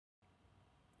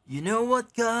You know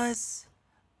what, guys?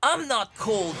 I'm not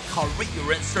called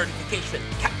career and certification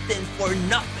captain for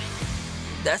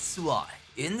nothing. That's why,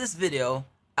 in this video,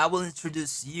 I will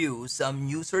introduce you some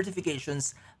new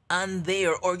certifications and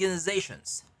their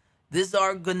organizations. These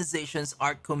organizations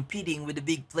are competing with the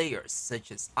big players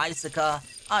such as ISACA,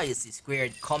 ISC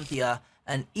Squared, CompTIA,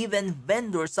 and even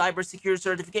vendor cybersecurity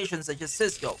certifications such as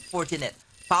Cisco, Fortinet,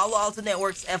 Palo Alto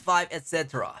Networks, F5,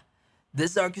 etc.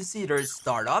 These are considered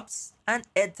startups and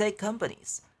edtech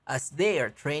companies, as their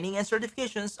training and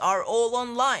certifications are all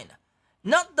online,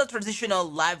 not the traditional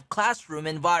live classroom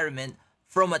environment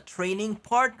from a training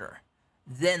partner.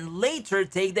 Then later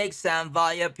take the exam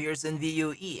via Pearson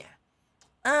VUE.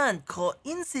 And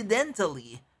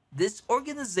coincidentally, these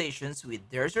organizations with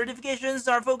their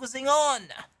certifications are focusing on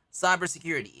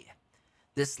cybersecurity.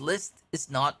 This list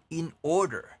is not in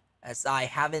order, as I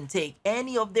haven't taken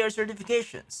any of their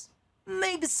certifications.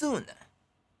 Maybe soon.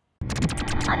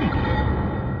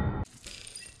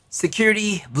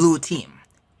 Security Blue Team.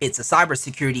 It's a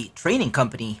cybersecurity training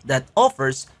company that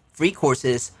offers free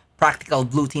courses, practical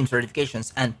Blue Team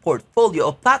certifications, and portfolio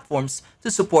of platforms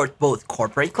to support both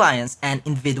corporate clients and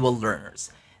individual learners.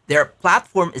 Their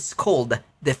platform is called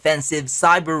Defensive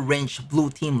Cyber Range Blue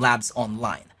Team Labs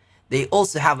Online. They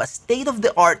also have a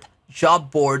state-of-the-art job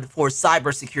board for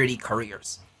cybersecurity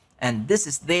careers. And this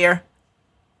is their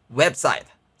website,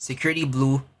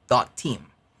 securityblue.team.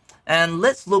 And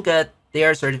let's look at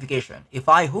their certification. If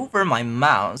I hover my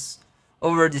mouse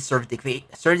over the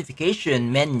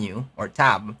certification menu or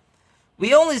tab,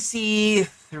 we only see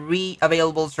 3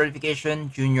 available certification: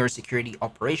 Junior Security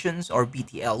Operations or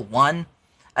BTL1,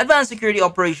 Advanced Security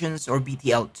Operations or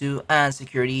BTL2, and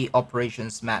Security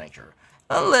Operations Manager.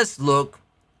 Let's look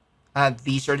at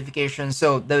the certification.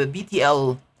 So the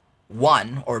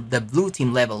BTL1 or the Blue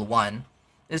Team Level 1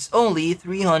 is only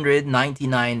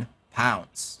 £399,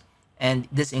 and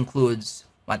this includes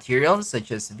materials such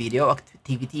as video,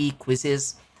 activity,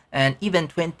 quizzes, and even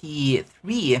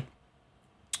 23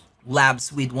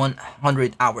 labs with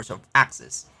 100 hours of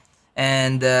access,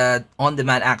 and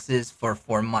on-demand access for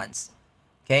 4 months.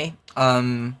 Okay.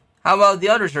 How about the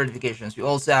other certifications? We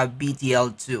also have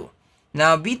BTL2.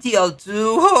 Now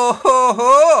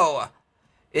BTL2,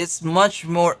 it's much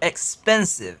more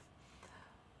expensive.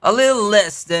 A little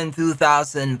less than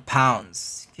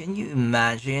 £2,000. Can you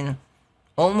imagine?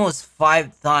 Almost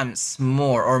 5 times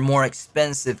more or more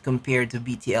expensive compared to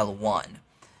BTL1.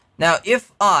 Now,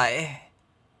 if I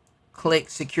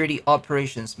click Security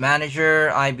Operations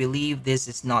Manager, I believe this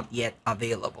is not yet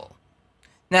available.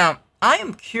 Now, I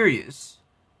am curious,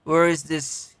 where is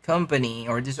this company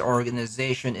or this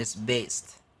organization is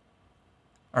based?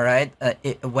 Alright,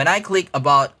 when I click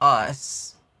About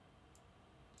Us,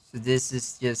 so this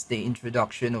is just the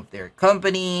introduction of their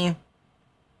company.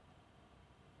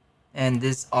 And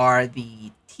these are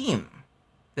the team.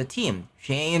 The team.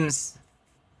 James,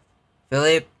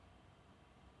 Philip.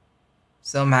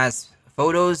 Some has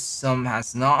photos, some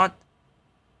has not.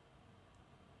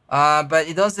 But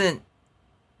it doesn't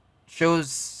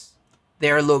shows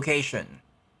their location.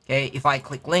 Okay, if I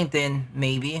click LinkedIn,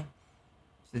 maybe.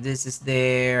 So this is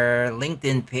their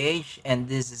LinkedIn page, and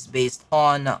this is based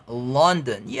on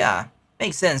London. Yeah,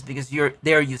 makes sense because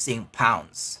they're using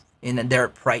pounds in their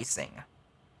pricing.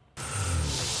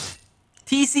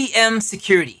 TCM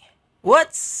Security.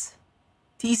 What's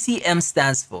TCM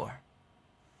stands for?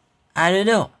 I don't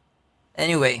know.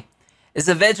 Anyway, it's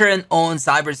a veteran-owned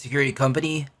cybersecurity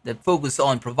company that focuses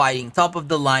on providing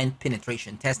top-of-the-line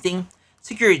penetration testing,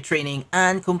 security training,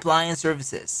 and compliance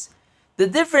services. The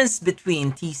difference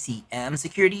between TCM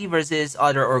Security versus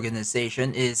other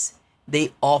organizations is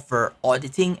they offer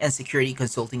auditing and security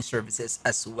consulting services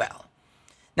as well.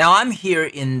 Now, I'm here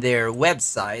in their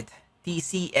website,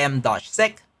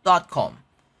 tcm-sec.com,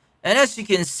 and as you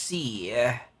can see,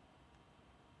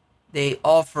 they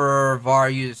offer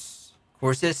various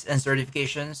courses and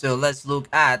certifications. So let's look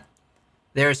at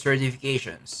their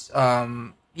certifications.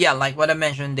 Yeah, like what I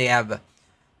mentioned, they have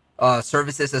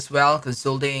services as well,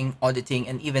 consulting, auditing,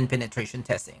 and even penetration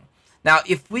testing. Now,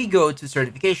 if we go to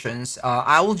certifications,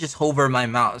 I will just hover my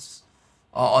mouse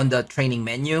on the training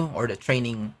menu or the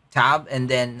training tab, and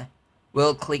then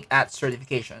we'll click at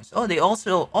certifications. Oh, they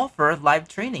also offer live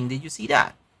training. Did you see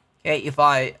that? Okay, if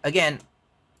I again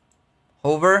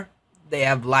hover, they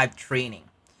have live training.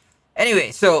 Anyway,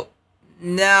 so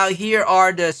now here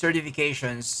are the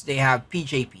certifications. They have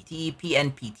PJPT,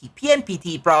 PNPT.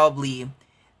 PNPT probably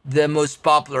the most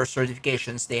popular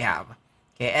certifications they have.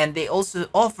 Okay, and they also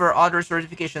offer other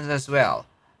certifications as well.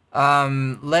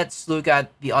 Let's look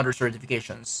at the other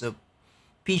certifications. So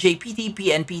PJPT,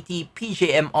 PNPT,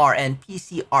 PJMR, and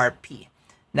PCRP.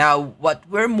 Now, what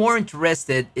we're more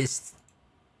interested is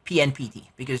PNPT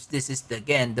because this is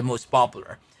again the most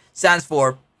popular. Stands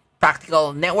for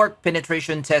Practical Network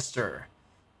Penetration Tester.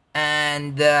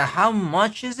 And how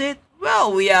much is it?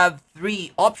 Well, we have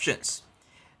three options.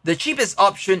 The cheapest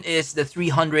option is the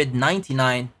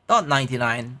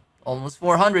 399.99, almost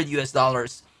 400 US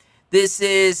dollars. This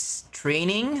is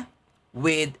training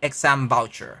with exam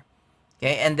voucher.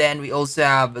 Okay, and then we also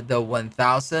have the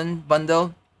 1000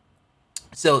 bundle.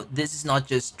 So this is not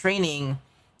just training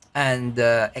and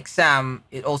exam,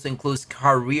 it also includes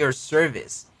career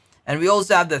service. And we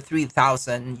also have the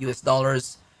 3000 US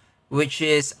dollars, which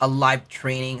is a live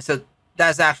training. So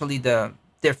that's actually the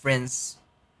difference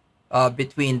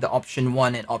between the option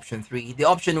 1 and option 3. The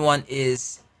option 1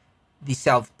 is the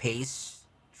self-paced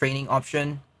training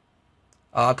option.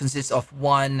 Consists of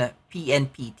one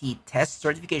PNPT test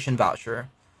certification voucher,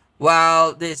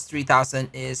 while this 3000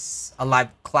 is a live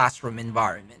classroom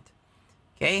environment.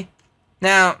 Okay,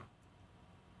 now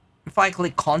if I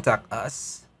click contact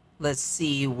us, let's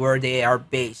see where they are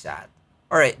based at.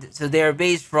 All right, so they are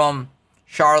based from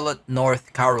Charlotte,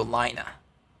 North Carolina.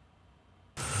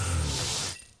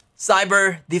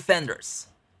 Cyber Defenders.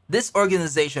 This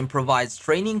organization provides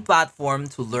training platform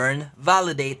to learn,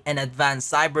 validate, and advance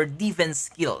cyber defense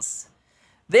skills.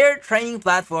 Their training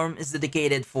platform is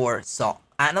dedicated for SOC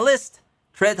analysts,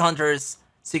 threat hunters,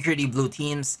 security blue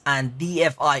teams, and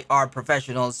DFIR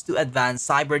professionals to advance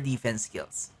cyber defense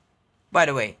skills. By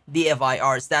the way,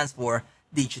 DFIR stands for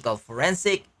Digital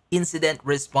Forensic Incident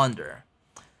Responder.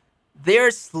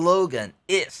 Their slogan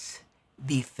is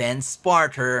Defense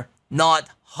Smarter, Not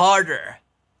Harder.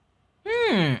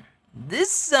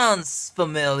 This sounds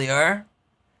familiar.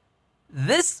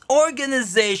 This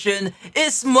organization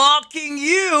is mocking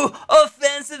you,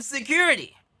 offensive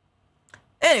security.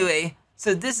 Anyway,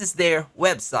 so this is their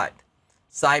website,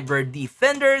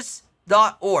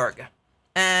 cyberdefenders.org.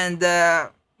 And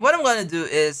what I'm going to do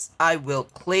is I will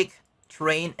click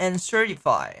Train and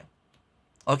Certify.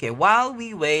 Okay, while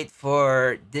we wait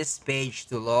for this page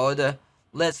to load,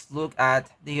 let's look at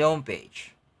the home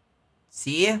page.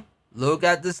 See? Look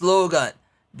at the slogan.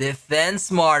 Defend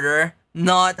smarter,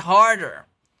 not harder.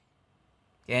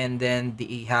 And then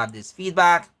they have this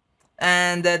feedback.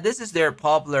 And this is their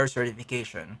popular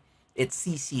certification. It's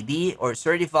CCD, or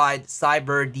Certified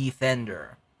Cyber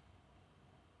Defender.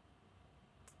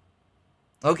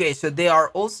 Okay, so they are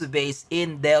also based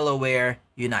in Delaware,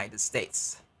 United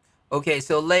States. Okay,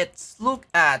 so let's look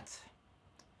at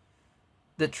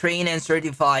the Train and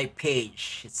Certify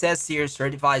page. It says here,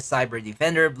 Certified Cyber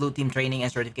Defender, Blue Team Training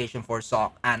and Certification for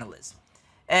SOC Analysts.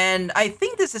 And I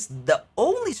think this is the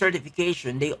only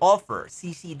certification they offer,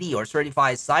 CCD, or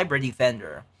Certified Cyber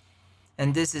Defender.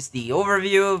 And this is the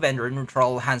overview,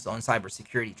 vendor-neutral, hands-on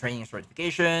cybersecurity training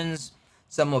certifications.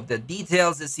 Some of the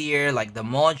details is here, like the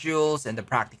modules and the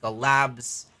practical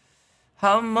labs.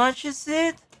 How much is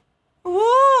it?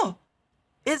 Whoa!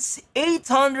 It's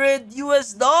 800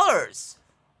 US dollars.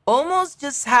 Almost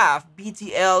just half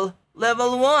BTL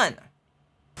level 1.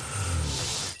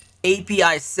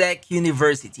 API Sec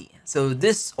University. So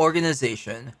this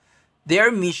organization, their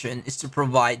mission is to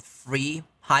provide free,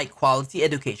 high-quality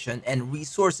education and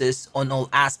resources on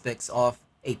all aspects of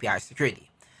API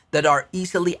security that are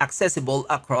easily accessible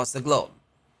across the globe.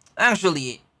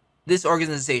 Actually, this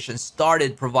organization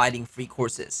started providing free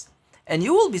courses, and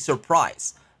you will be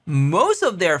surprised. Most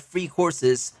of their free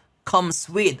courses comes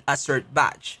with a cert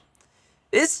badge.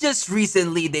 It's just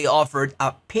recently they offered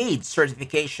a paid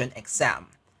certification exam.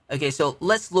 Okay, so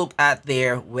let's look at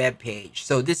their webpage.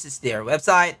 So this is their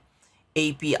website,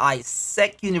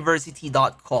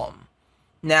 apisecuniversity.com.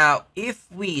 Now, if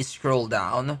we scroll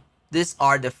down, these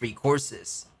are the free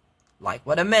courses. Like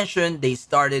what I mentioned, they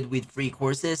started with free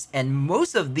courses, and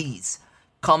most of these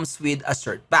comes with a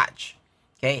cert badge.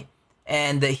 Okay,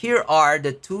 and here are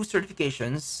the two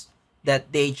certifications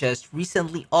that they just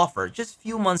recently offered, just a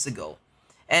few months ago.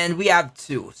 And we have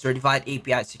two, Certified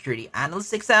API Security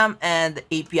Analyst Exam and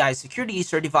API Security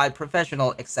Certified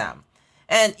Professional Exam.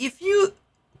 And if you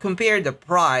compare the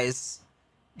price,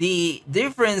 the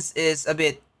difference is a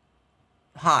bit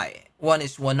high. One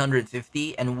is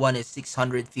 150 and one is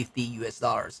 650 US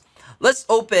dollars. Let's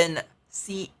open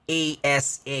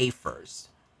CASA first.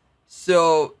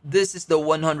 So this is the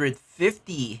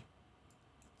 150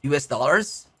 US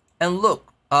dollars. And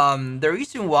look, the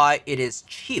reason why it is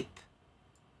cheap,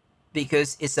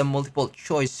 because it's a multiple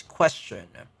choice question.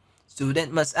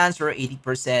 Student must answer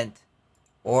 80%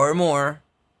 or more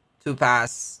to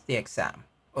pass the exam.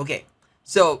 Okay,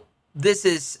 so this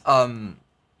is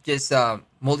just a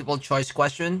multiple choice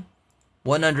question,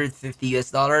 150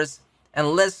 US dollars. And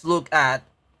let's look at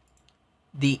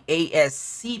the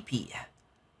ASCP.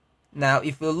 Now,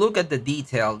 if we look at the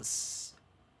details,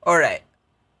 all right,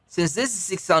 since this is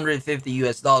 650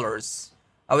 US dollars,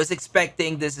 I was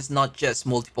expecting this is not just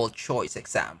multiple choice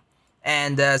exam.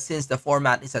 And since the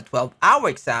format is a 12-hour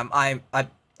exam, I'm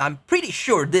pretty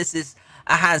sure this is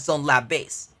a hands-on lab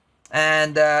base.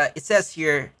 And it says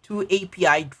here 2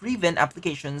 API-driven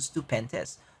applications to pen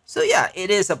test. So yeah, it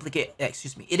is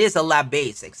it is a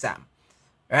lab-based exam,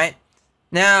 right?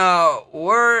 Now,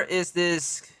 where is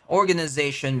this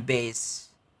organization base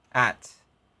at?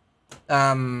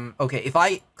 Okay, if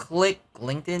I click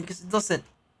LinkedIn, because it doesn't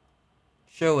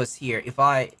show us here. If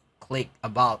I click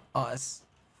about us,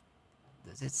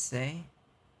 does it say?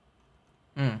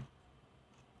 All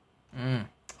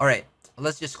right,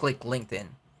 let's just click LinkedIn.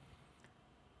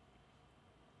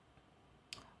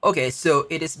 Okay, so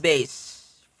it is based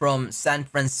from San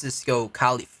Francisco,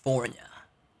 California.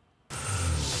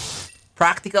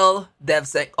 Practical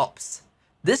DevSecOps.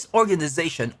 This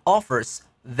organization offers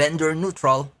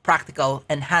vendor-neutral, practical,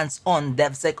 and hands-on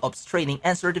DevSecOps training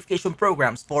and certification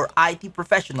programs for IT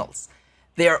professionals.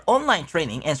 Their online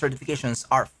training and certifications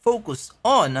are focused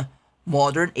on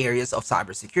modern areas of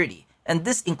cybersecurity, and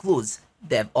this includes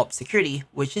DevOps security,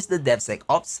 which is the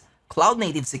DevSecOps,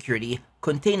 cloud-native security,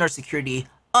 container security,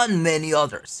 and many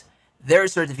others. Their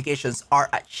certifications are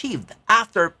achieved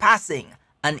after passing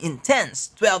an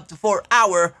intense 12 to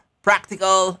 4-hour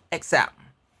practical exam.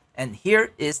 And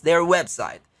here is their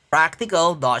website,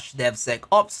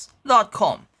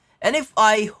 practical-devsecops.com. And if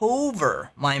I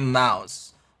hover my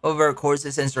mouse over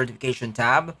courses and certification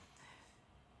tab,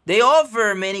 they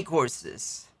offer many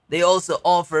courses. They also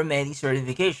offer many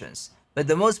certifications. But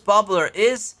the most popular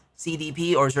is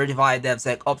CDP, or Certified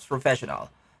DevSecOps Professional.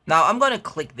 Now I'm going to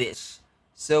click this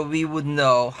so we would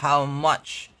know how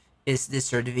much is this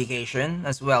certification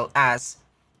as well as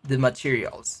the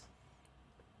materials.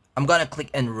 I'm gonna click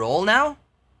enroll now,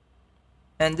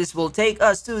 and this will take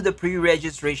us to the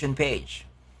pre-registration page.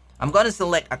 I'm gonna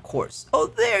select a course. Oh,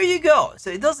 there you go.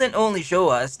 So it doesn't only show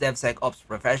us DevSecOps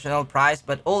Professional price,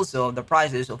 but also the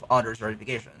prices of other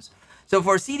certifications. So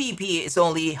for CDP, it's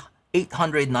only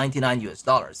 $899 US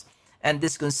dollars, and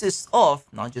this consists of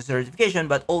not just certification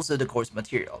but also the course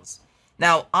materials.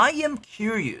 Now I am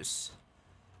curious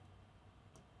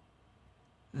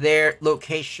their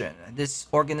location, this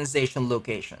organization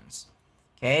locations.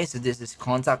 Okay, so this is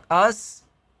contact us.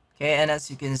 Okay, and as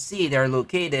you can see, they're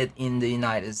located in the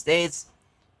United States,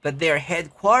 but their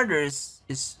headquarters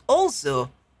is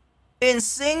also in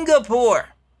Singapore.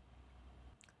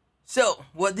 So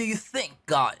what do you think,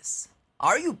 guys?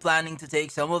 Are you planning to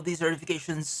take some of these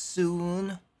certifications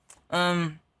soon?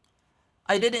 I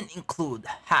didn't include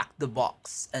Hack the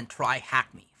Box and Try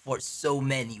Hack Me for so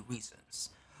many reasons.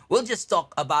 We'll just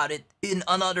talk about it in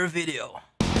another video.